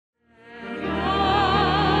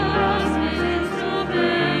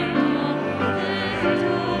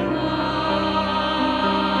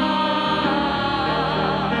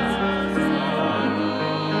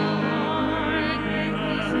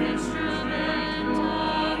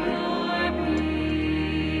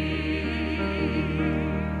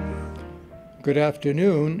Good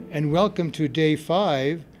afternoon, and welcome to Day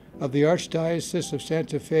 5 of the Archdiocese of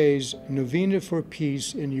Santa Fe's Novena for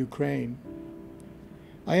Peace in Ukraine.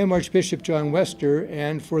 I am Archbishop John Wester,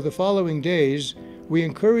 and for the following days, we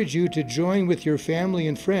encourage you to join with your family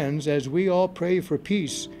and friends as we all pray for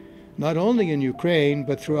peace, not only in Ukraine,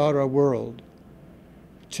 but throughout our world.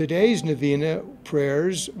 Today's Novena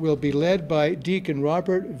prayers will be led by Deacon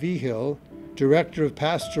Robert Vigil, Director of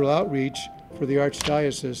Pastoral Outreach for the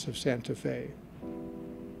Archdiocese of Santa Fe.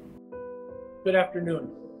 Good afternoon.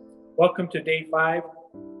 Welcome to Day 5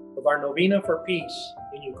 of our Novena for Peace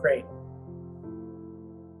in Ukraine.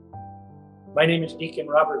 My name is Deacon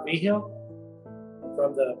Robert Vigil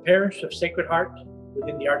from the Parish of Sacred Heart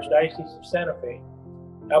within the Archdiocese of Santa Fe,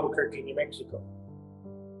 Albuquerque, New Mexico.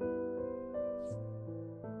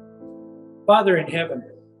 Father in heaven,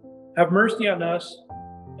 have mercy on us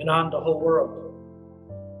and on the whole world.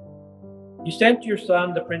 You sent your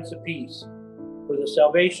Son, the Prince of Peace, for the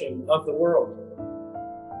salvation of the world.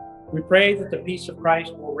 We pray that the peace of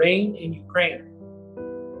Christ will reign in Ukraine.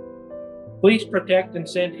 Please protect and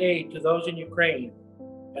send aid to those in Ukraine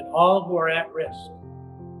and all who are at risk.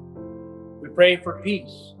 We pray for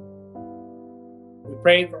peace. We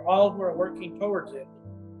pray for all who are working towards it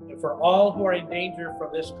and for all who are in danger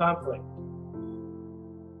from this conflict.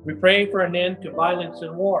 We pray for an end to violence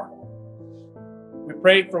and war. We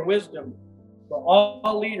pray for wisdom for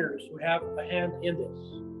all leaders who have a hand in this.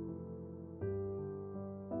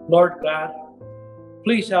 Lord God,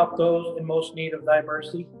 please help those in most need of thy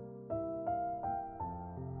mercy.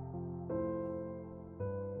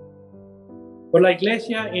 Por la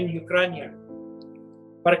Iglesia en Ucrania,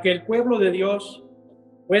 para que el pueblo de Dios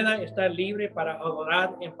pueda estar libre para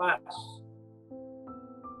adorar en paz.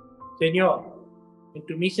 Señor, en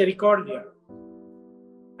tu misericordia,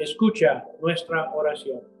 escucha nuestra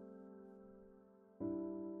oración.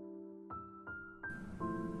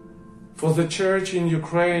 For the Church in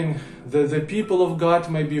Ukraine, that the people of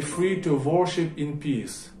God may be free to worship in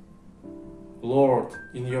peace. Lord,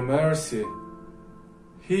 in your mercy,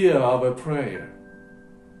 hear our prayer.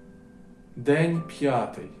 День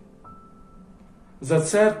 5. За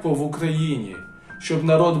церкву в Україні, щоб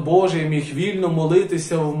народ Божий міг вільно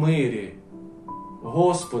молитися в мирі.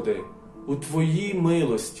 Господи, у Твоїй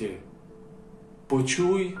милості,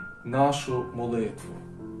 почуй нашу молитву.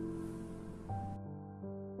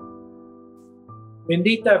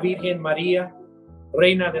 Bendita Virgen María,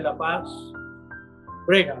 Reina de la Paz,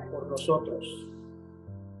 ruega por nosotros.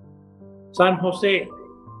 San José,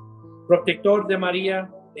 protector de María,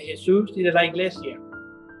 de Jesús y de la Iglesia,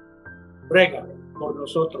 ruega por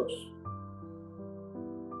nosotros.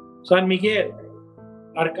 San Miguel,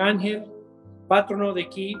 Arcángel, patrono de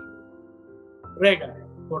Kiev, ruega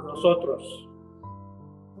por nosotros.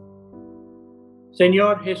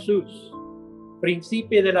 Señor Jesús,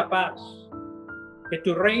 príncipe de la paz, que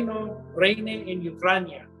tu reino reine en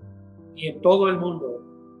Ucrania y en todo el mundo.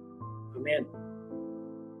 Amén.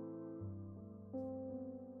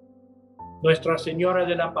 Nuestra Señora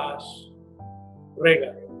de la Paz,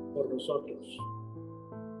 ruega por nosotros.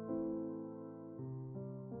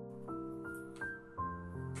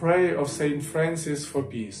 Prayer of Saint Francis for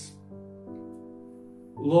Peace.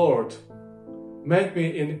 Lord, make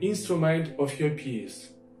me an instrument of your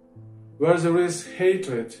peace. Where there is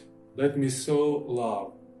hatred, let me sow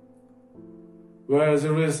love. Where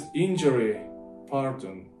there is injury,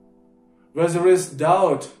 pardon. Where there is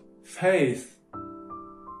doubt, faith.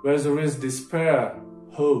 Where there is despair,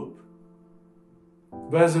 hope.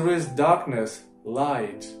 Where there is darkness,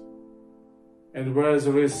 light. And where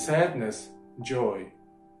there is sadness, joy.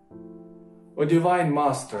 O Divine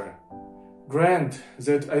Master, grant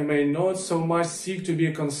that I may not so much seek to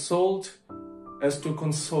be consoled as to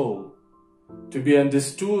console, to be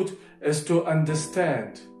understood as to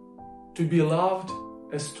understand, to be loved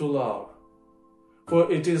as to love.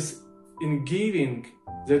 For it is in giving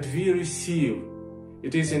that we receive,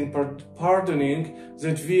 it is in pardoning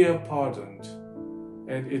that we are pardoned,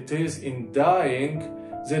 and it is in dying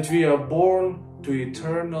that we are born to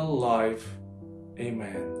eternal life.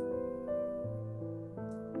 Amen.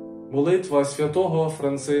 Молитва святого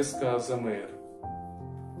Франциска за мир.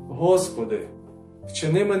 Господи,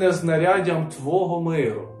 вчини мене знаряддям Твого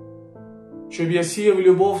миру, щоб я сіяв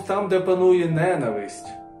любов там, де панує ненависть,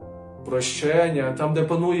 прощення там, де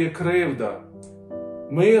панує кривда,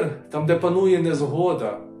 мир там, де панує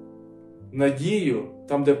незгода, надію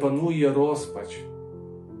там, де панує розпач,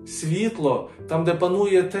 світло там, де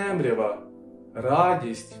панує темрява,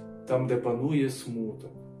 радість там, де панує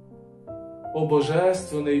смуток. О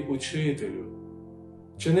Божественний Учителю,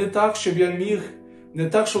 чини так, щоб я міг не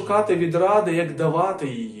так шукати відради, як давати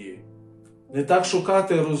її, Не так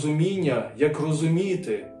шукати розуміння, як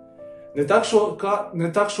розуміти. Не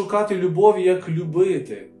так шукати любові, як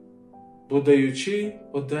любити. Бо даючи,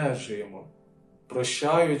 одержуємо.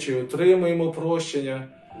 Прощаючи, отримуємо прощення,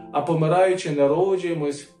 а помираючи,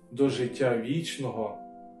 народжуємось до життя вічного.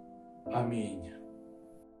 Амінь.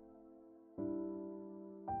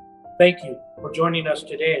 Thank you for joining us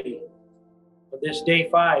today on this day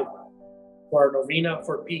 5 for our Novena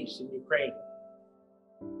for Peace in Ukraine.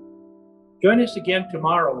 Join us again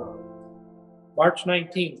tomorrow, March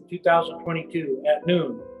 19th, 2022 at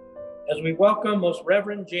noon, as we welcome Most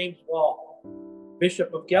Reverend James Wall, Bishop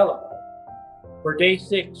of Gallup, for day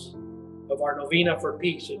 6 of our Novena for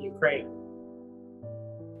Peace in Ukraine.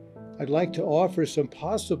 I'd like to offer some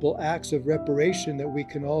possible acts of reparation that we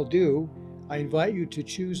can all do. I invite you to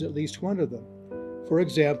choose at least one of them. For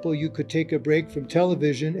example, you could take a break from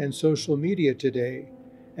television and social media today,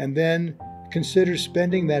 and then consider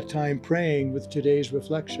spending that time praying with today's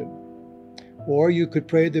reflection. Or you could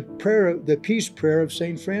pray the peace prayer of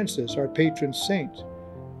St. Francis, our patron saint.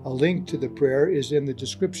 A link to the prayer is in the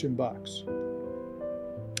description box.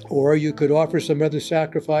 Or you could offer some other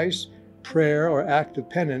sacrifice, prayer, or act of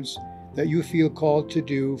penance that you feel called to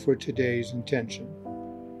do for today's intention.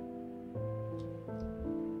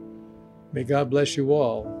 May God bless you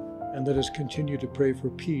all, and let us continue to pray for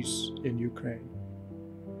peace in Ukraine.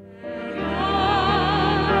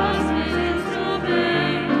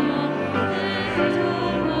 Asís.